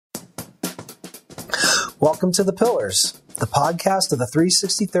Welcome to The Pillars, the podcast of the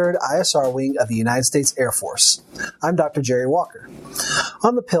 363rd ISR Wing of the United States Air Force. I'm Dr. Jerry Walker.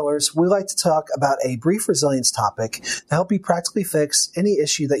 On The Pillars, we like to talk about a brief resilience topic to help you practically fix any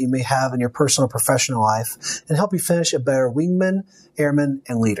issue that you may have in your personal or professional life and help you finish a better wingman, airman,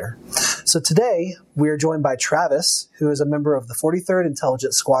 and leader. So today, we are joined by Travis, who is a member of the 43rd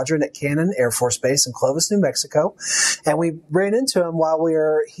Intelligence Squadron at Cannon Air Force Base in Clovis, New Mexico. And we ran into him while we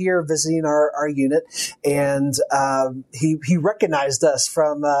were here visiting our unit, and he recognized us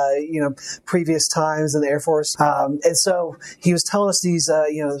from previous times in the Air Force. And so he was telling us these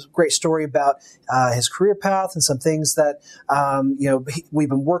great story about his career path and some things that we've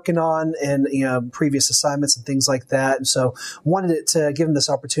been working on in previous assignments and things like that. And so wanted to give him this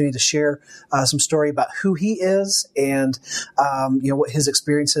opportunity to share some story about who he is and what his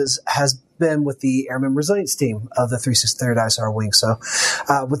experiences has been with the Airman Resilience Team of the 363rd ISR Wing. So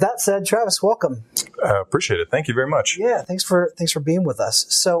with that said, Travis, welcome. Appreciate it. Thank you very much. Yeah, thanks for being with us.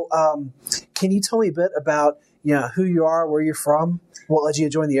 So can you tell me a bit about who you are, where you're from, what led you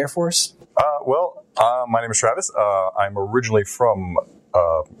to join the Air Force? My name is Travis. I'm originally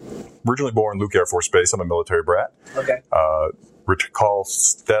born Luke Air Force Base. I'm a military brat. Okay. Call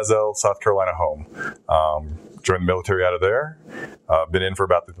Stazell, South Carolina home. Joined the military out of there. Been in for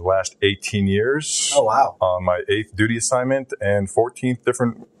about the last 18 years. Oh, wow. On my 8th duty assignment and 14th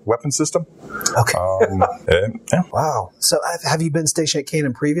different weapon system. Okay. Yeah. Wow. So have you been stationed at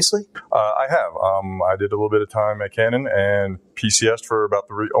Cannon previously? I have. I did a little bit of time at Cannon and PCS'd for about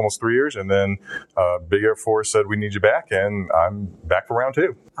almost 3 years, and then Big Air Force said, we need you back, and I'm back for round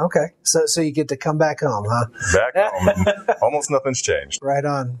 2. Okay. So you get to come back home, huh? Back home. And almost nothing's changed. Right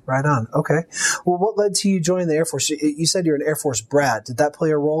on. Okay. Well, what led to you joining the Air Force? You said you're an Air Force brat. Did that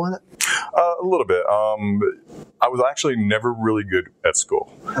play a role in it? A little bit. I was actually never really good at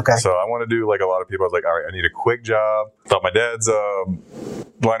school. Okay. So I want to do like a lot of people. I was like, all right, I need a quick job. Thought my dad's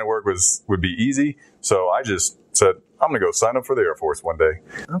line of work would be easy. So I just said, I'm going to go sign up for the Air Force one day.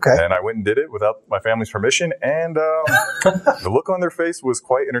 Okay. And I went and did it without my family's permission. And the look on their face was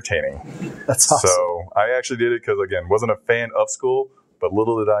quite entertaining. That's awesome. So I actually did it because, again, wasn't a fan of school. But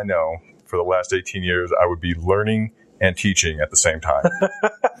little did I know, for the last 18 years, I would be learning and teaching at the same time.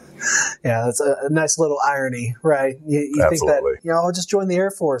 Yeah, that's a nice little irony, right? You think that, I'll just join the Air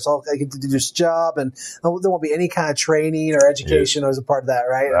Force. I get to do this job, and there won't be any kind of training or education as a part of that,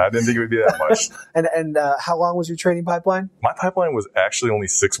 right? I didn't think it would be that much. And how long was your training pipeline? My pipeline was actually only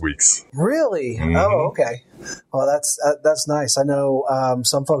 6 weeks. Really? Mm-hmm. Oh, okay. Well, that's nice. I know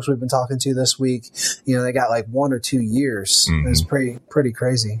some folks we've been talking to this week, they got like 1 or 2 years. Mm-hmm. It's pretty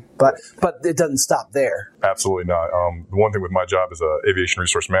crazy. But it doesn't stop there. Absolutely not. The one thing with my job as an aviation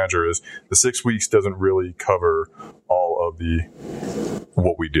resource manager is the 6 weeks doesn't really cover all of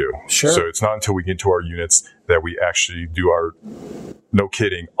what we do. Sure. So it's not until we get to our units that we actually do our, no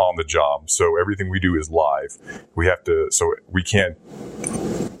kidding, on the job. So everything we do is live. So we can't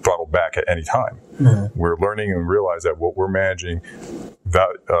throttle back at any time. Mm-hmm. We're learning and realize that what we're managing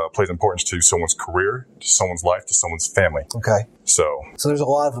plays importance to someone's career, to someone's life, to someone's family. Okay. So there's a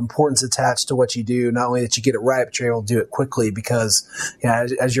lot of importance attached to what you do. Not only that you get it right, but you're able to do it quickly because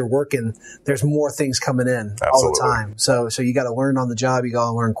as you're working, there's more things coming in all the time. So you got to learn on the job. You got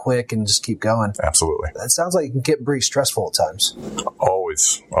to learn quick and just keep going. Absolutely. That sounds like it can get pretty stressful at times.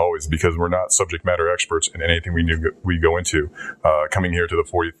 Always, because we're not subject matter experts in anything we go into. Coming here to the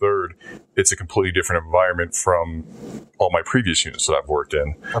 43rd, it's a completely different environment from all my previous units that I've worked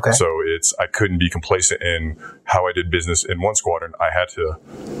in. Okay. So I couldn't be complacent in how I did business in one squadron. I had to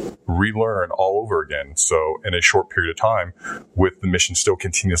relearn all over again. So in a short period of time, with the mission still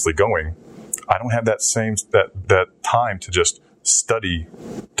continuously going, I don't have that time to just study,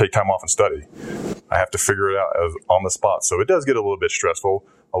 take time off and study. I have to figure it out on the spot. So it does get a little bit stressful.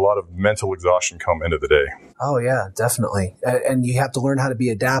 A lot of mental exhaustion come end of the day. Oh, yeah, definitely. And you have to learn how to be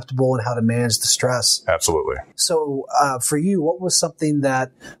adaptable and how to manage the stress. Absolutely. So for you, what was something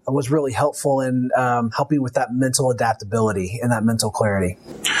that was really helpful in helping with that mental adaptability and that mental clarity?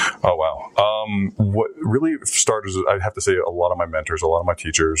 Oh, wow. What really started is, I'd have to say, a lot of my mentors, a lot of my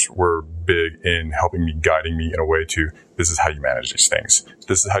teachers were big in helping me, guiding me in a way to, this is how you manage these things.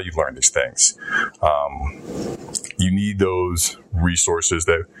 This is how you learn these things. You need those resources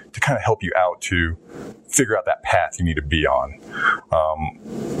to kind of help you out to figure out that path you need to be on.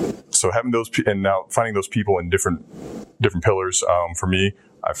 So having those, and now finding those people in different pillars, for me,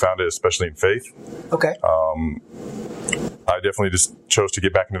 I found it especially in faith. Okay. I definitely just chose to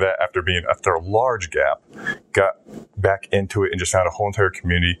get back into that after a large gap, got back into it and just found a whole entire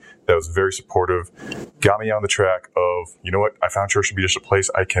community that was very supportive, got me on the track of, you know what, I found church to be just a place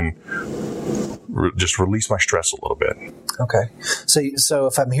I can just release my stress a little bit. Okay. So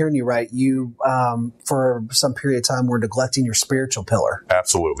if I'm hearing you right, you, for some period of time, were neglecting your spiritual pillar.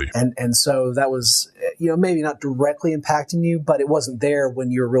 Absolutely. And so that was, maybe not directly impacting you, but it wasn't there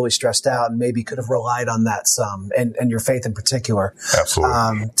when you were really stressed out, and maybe could have relied on that some, and your faith in particular.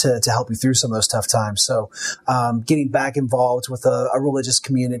 Absolutely. To help you through some of those tough times. So, getting back involved with a religious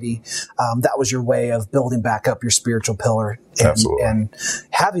community, that was your way of building back up your spiritual pillar. Absolutely. And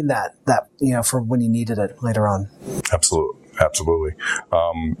having that, for when you needed it later on. Absolutely.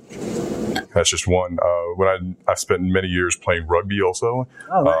 That's just one. When I spent many years playing rugby also.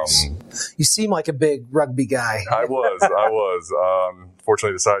 Oh, nice. You seem like a big rugby guy. I was.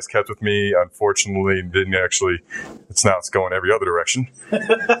 Fortunately, the size kept with me. Unfortunately, didn't actually. It's going every other direction.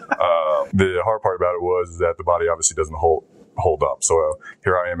 The hard part about it was that the body obviously doesn't hold up. So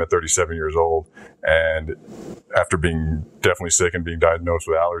here I am at 37 years old, and after being definitely sick and being diagnosed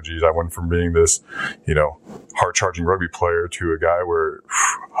with allergies, I went from being this, hard-charging rugby player to a guy where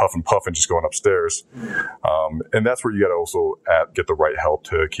huff and puff and just going upstairs. And that's where you got to also get the right help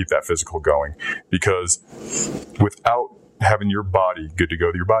to keep that physical going, because without having your body good to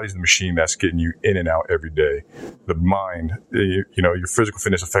go, your body's the machine that's getting you in and out every day. The mind, your physical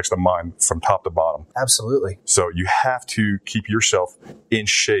fitness affects the mind from top to bottom. Absolutely. So you have to keep yourself in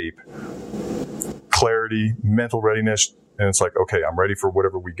shape, clarity, mental readiness. And it's like, okay, I'm ready for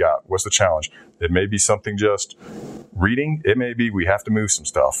whatever we got. What's the challenge? It may be something just reading. It may be we have to move some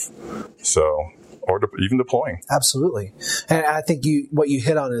stuff. So, or even deploying. Absolutely. And I think what you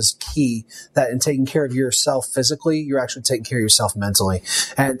hit on is key, that in taking care of yourself physically, you're actually taking care of yourself mentally.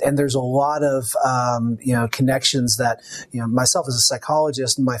 And there's a lot of, connections that, myself as a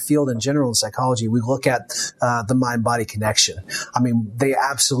psychologist, in my field in general in psychology, we look at the mind-body connection. I mean, they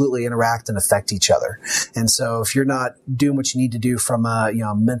absolutely interact and affect each other. And so if you're not doing what you need to do from a,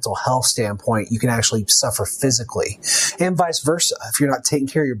 mental health standpoint, you can actually suffer physically, and vice versa. If you're not taking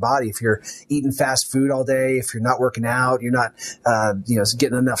care of your body, if you're eating fast food all day, if you're not working out, you're not,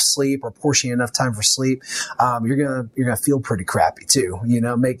 getting enough sleep or portioning enough time for sleep, you're gonna feel pretty crappy too.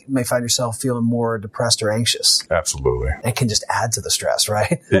 May find yourself feeling more depressed or anxious. Absolutely. It can just add to the stress,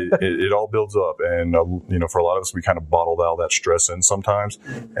 right? it all builds up, and for a lot of us, we kind of bottled all that stress in sometimes,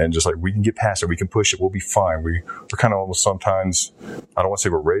 and just like we can get past it, we can push it, we'll be fine. We're kind of almost sometimes, I don't want to say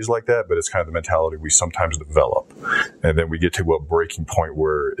we're raised like that, but it's kind of the mentality we sometimes develop, and then we get to a breaking point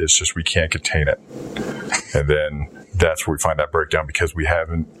where it's just we can't contain it. And then that's where we find that breakdown, because we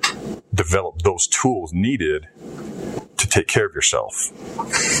haven't developed those tools needed to take care of yourself.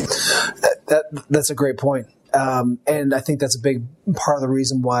 That's a great point. And I think that's a big part of the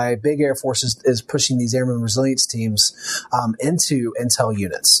reason why Big Air Force is pushing these airman resilience teams into intel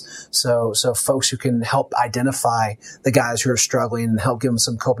units. So folks who can help identify the guys who are struggling and help give them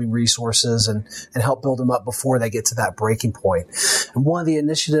some coping resources and help build them up before they get to that breaking point. And one of the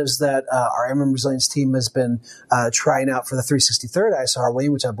initiatives that our airman resilience team has been trying out for the 363rd ISR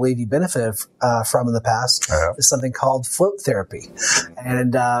Wing, which I believe you benefited from in the past, is something called float therapy.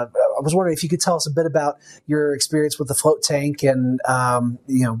 And I was wondering if you could tell us a bit about your experience with the float tank and,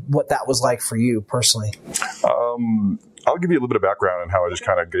 what that was like for you personally. I'll give you a little bit of background on how I just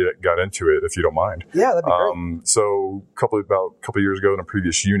kind of got into it, if you don't mind. Yeah, that'd be great. So about a couple of years ago in a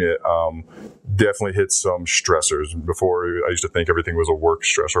previous unit, definitely hit some stressors. Before, I used to think everything was a work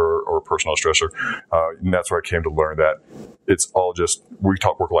stressor or a personal stressor. And that's where I came to learn that it's all just, we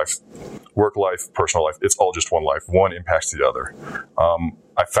talk work life, personal life. It's all just one life. One impacts the other.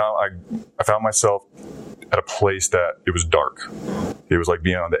 I found myself at a place that it was dark. It was like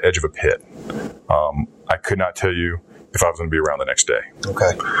being on the edge of a pit. I could not tell you if I was going to be around the next day.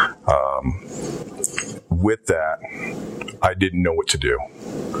 Okay. With that, I didn't know what to do.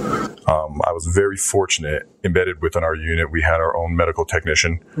 I was very fortunate. Embedded within our unit, we had our own medical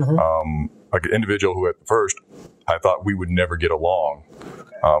technician, like an individual who at first I thought we would never get along.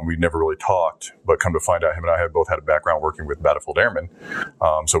 We'd never really talked, but come to find out, him and I had both had a background working with battlefield airmen,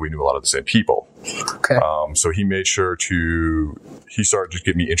 so we knew a lot of the same people. Okay. So he made sure he started to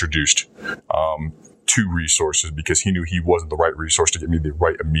get me introduced to resources, because he knew he wasn't the right resource to get me the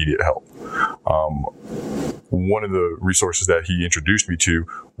right immediate help. One of the resources that he introduced me to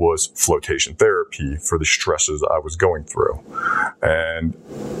was flotation therapy for the stresses I was going through. And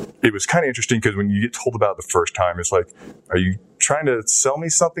it was kind of interesting, because when you get told about it the first time, it's like, are you trying to sell me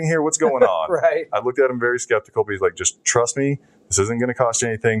something here? What's going on? Right. I looked at him very skeptical, but he's like, just trust me. This isn't going to cost you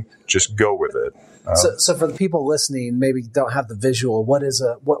anything. Just go with it. So for the people listening, maybe don't have the visual, what's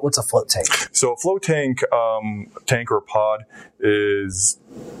a float tank? So a float tank or a pod is,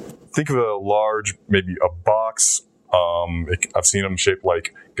 think of a large, maybe a box I've seen them shaped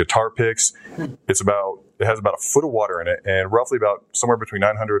like guitar picks. It has about a foot of water in it and roughly about somewhere between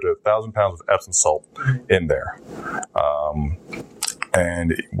 900 to 1,000 pounds of Epsom salt in there.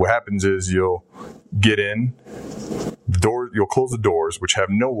 And what happens is you'll get in, you'll close the doors, which have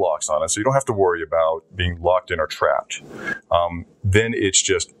no locks on it, so you don't have to worry about being locked in or trapped. Then it's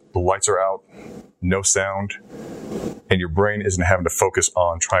just the lights are out, no sound, and your brain isn't having to focus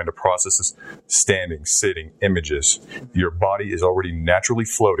on trying to process this standing, sitting, images. Your body is already naturally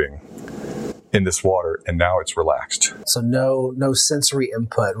floating in this water, and now it's relaxed. So no sensory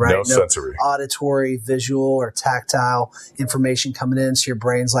input, right? No sensory. Auditory, visual, or tactile information coming in, so your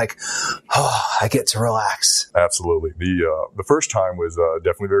brain's like, oh, I get to relax. Absolutely. The first time was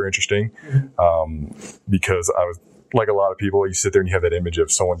definitely very interesting because I was, like a lot of people, you sit there and you have that image of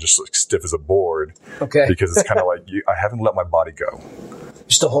someone just like stiff as a board. Okay. Because it's kind of like, I haven't let my body go. You're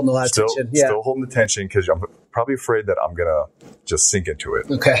still holding a lot of tension. Yeah. Still holding the tension because I'm probably afraid that I'm going to just sink into it.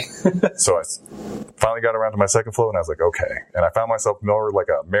 Okay. So I finally got around to my second float and I was like, okay. And I found myself more like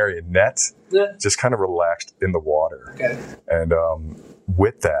a marionette, just kind of relaxed in the water. Okay. And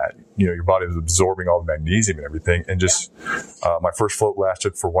with that, your body was absorbing all the magnesium and everything. And just my first float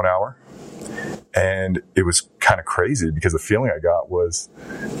lasted for 1 hour. And it was kind of crazy because the feeling I got was,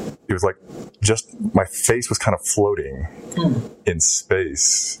 it was like just my face was kind of floating in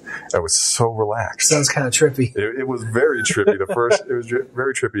space. I was so relaxed. Sounds kind of trippy. It was very trippy. It was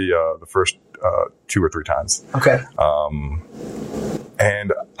very trippy the first 2 or 3 times. Okay.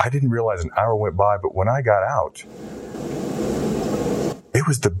 And I didn't realize an hour went by, but when I got out, it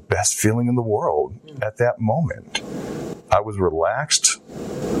was the best feeling in the world at that moment. I was relaxed.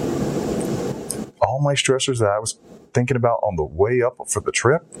 All my stressors that I was thinking about on the way up for the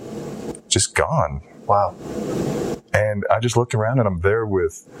trip, just gone. Wow. And I just looked around and I'm there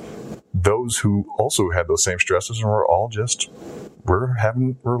with those who also had those same stresses and we're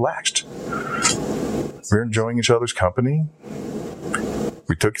relaxed. We're enjoying each other's company.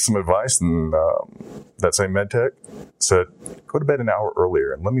 We took some advice and that same med tech said, go to bed an hour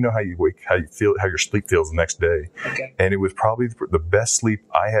earlier and let me know how you feel, how your sleep feels the next day. Okay. And it was probably the best sleep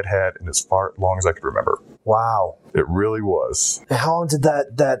I had in as long as I could remember. Wow. It really was. And how long did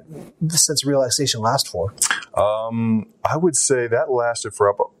that sense of relaxation last for? I would say that lasted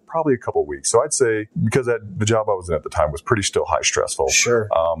for probably a couple of weeks. So I'd say, because the job I was in at the time was pretty still high stressful. Sure.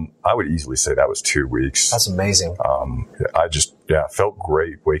 I would easily say that was 2 weeks. That's amazing. I just, felt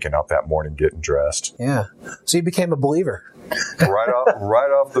great waking up that morning, getting dressed. Yeah. So you became a believer. right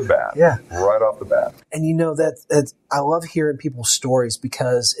off the bat. Yeah. Right off the bat. And that I love hearing people's stories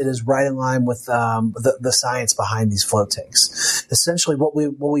because it is right in line with the science behind these float tanks. Essentially, what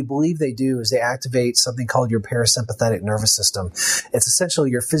we believe they do is they activate something called your parasympathetic nervous system. It's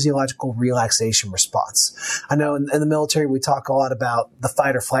essentially your physiological relaxation response. I know in the military we talk a lot about the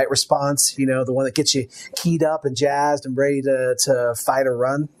fight or flight response. The one that gets you keyed up and jazzed and ready to fight or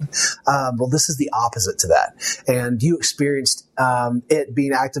run. Well, this is the opposite to that, and you experienced it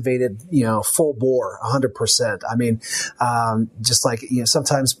being activated, full bore, 100%. I mean, just like,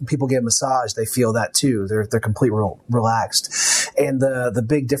 sometimes people get a massage, they feel that too. They're completely relaxed. And the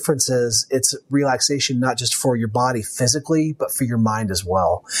big difference is it's relaxation, not just for your body physically, but for your mind as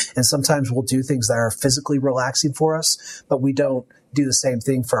well. And sometimes we'll do things that are physically relaxing for us, but we don't do the same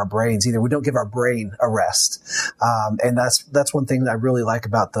thing for our brains either. We don't give our brain a rest. And that's one thing that I really like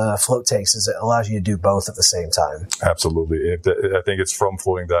about the float tanks is it allows you to do both at the same time. Absolutely. I think it's from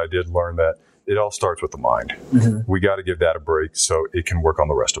floating that I did learn that it all starts with the mind. We got to give that a break so it can work on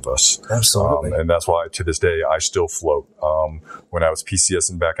the rest of us. Absolutely. And that's why to this day, I still float. When I was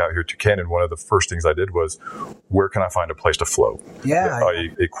PCSing back out here to Cannon, one of the first things I did was, where can I find a place to float? Yeah.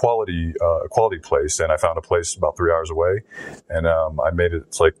 A quality place. And I found a place about 3 hours away. And I made it,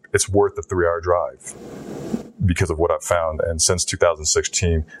 it's worth the 3-hour drive because of what I've found. And since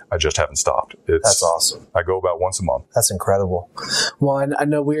 2016, I just haven't stopped. That's awesome. I go about once a month. That's incredible. Well, I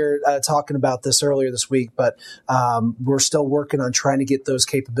know we were talking about this earlier this week, but we're still working on trying to get those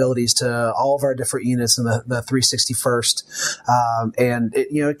capabilities to all of our different units in the 361st. And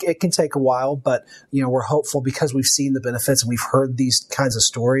it can take a while, but we're hopeful because we've seen the benefits and we've heard these kinds of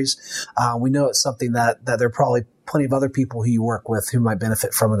stories. We know it's something that there are probably plenty of other people who you work with who might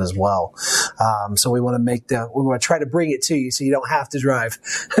benefit from it as well. So we want to try to bring it to you so you don't have to drive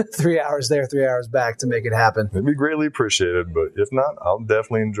 3 hours there, 3 hours back to make it happen. It'd be greatly appreciated, but if not, I'll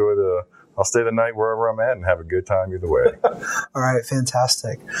definitely I'll stay the night wherever I'm at and have a good time either way. All right.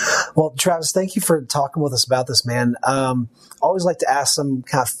 Fantastic. Well, Travis, thank you for talking with us about this, man. I always like to ask some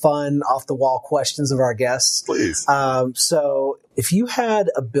kind of fun, off the wall questions of our guests. Please. So If you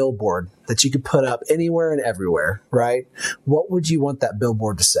had a billboard that you could put up anywhere and everywhere, right? What would you want that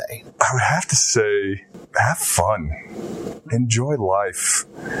billboard to say? I would have to say, have fun. Enjoy life.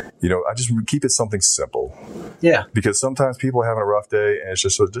 I just keep it something simple. Yeah. Because sometimes people are having a rough day, and it's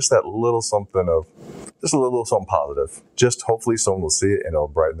just that little something just a little something positive. Just hopefully someone will see it and it'll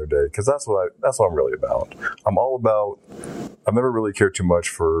brighten their day. Because that's what I'm really about. I've never really cared too much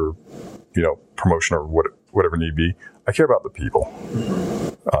for, promotion or whatever need be. I care about the people.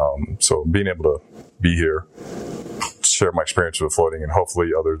 So being able to be here, share my experience with floating, and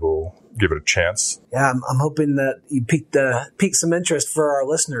hopefully others will give it a chance. Yeah, I'm hoping that you pique some interest for our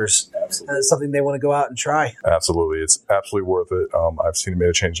listeners. Absolutely. It's something they want to go out and try. Absolutely. It's absolutely worth it. I've seen it make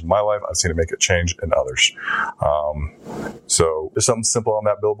a change in my life. I've seen it make a change in others. So just something simple on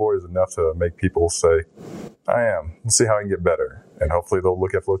that billboard is enough to make people say, I am. Let's see how I can get better. And hopefully they'll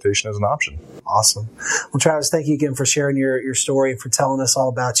look at flotation as an option. Awesome. Well, Travis, thank you again for sharing your story and for telling us all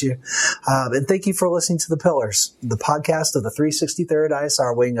about you. And thank you for listening to The Pillars, the podcast of the 363rd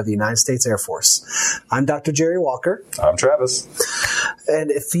ISR Wing of the United States Air Force. I'm Dr. Jerry Walker. I'm Travis. And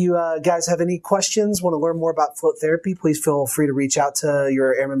if you guys have any questions, want to learn more about float therapy, please feel free to reach out to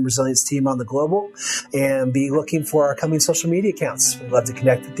your Airman Resilience team on the Global and be looking for our coming social media accounts. We'd love to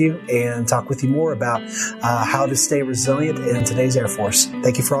connect with you and talk with you more about how to stay resilient in today's Air Force.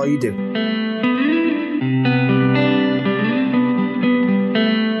 Thank you for all you do.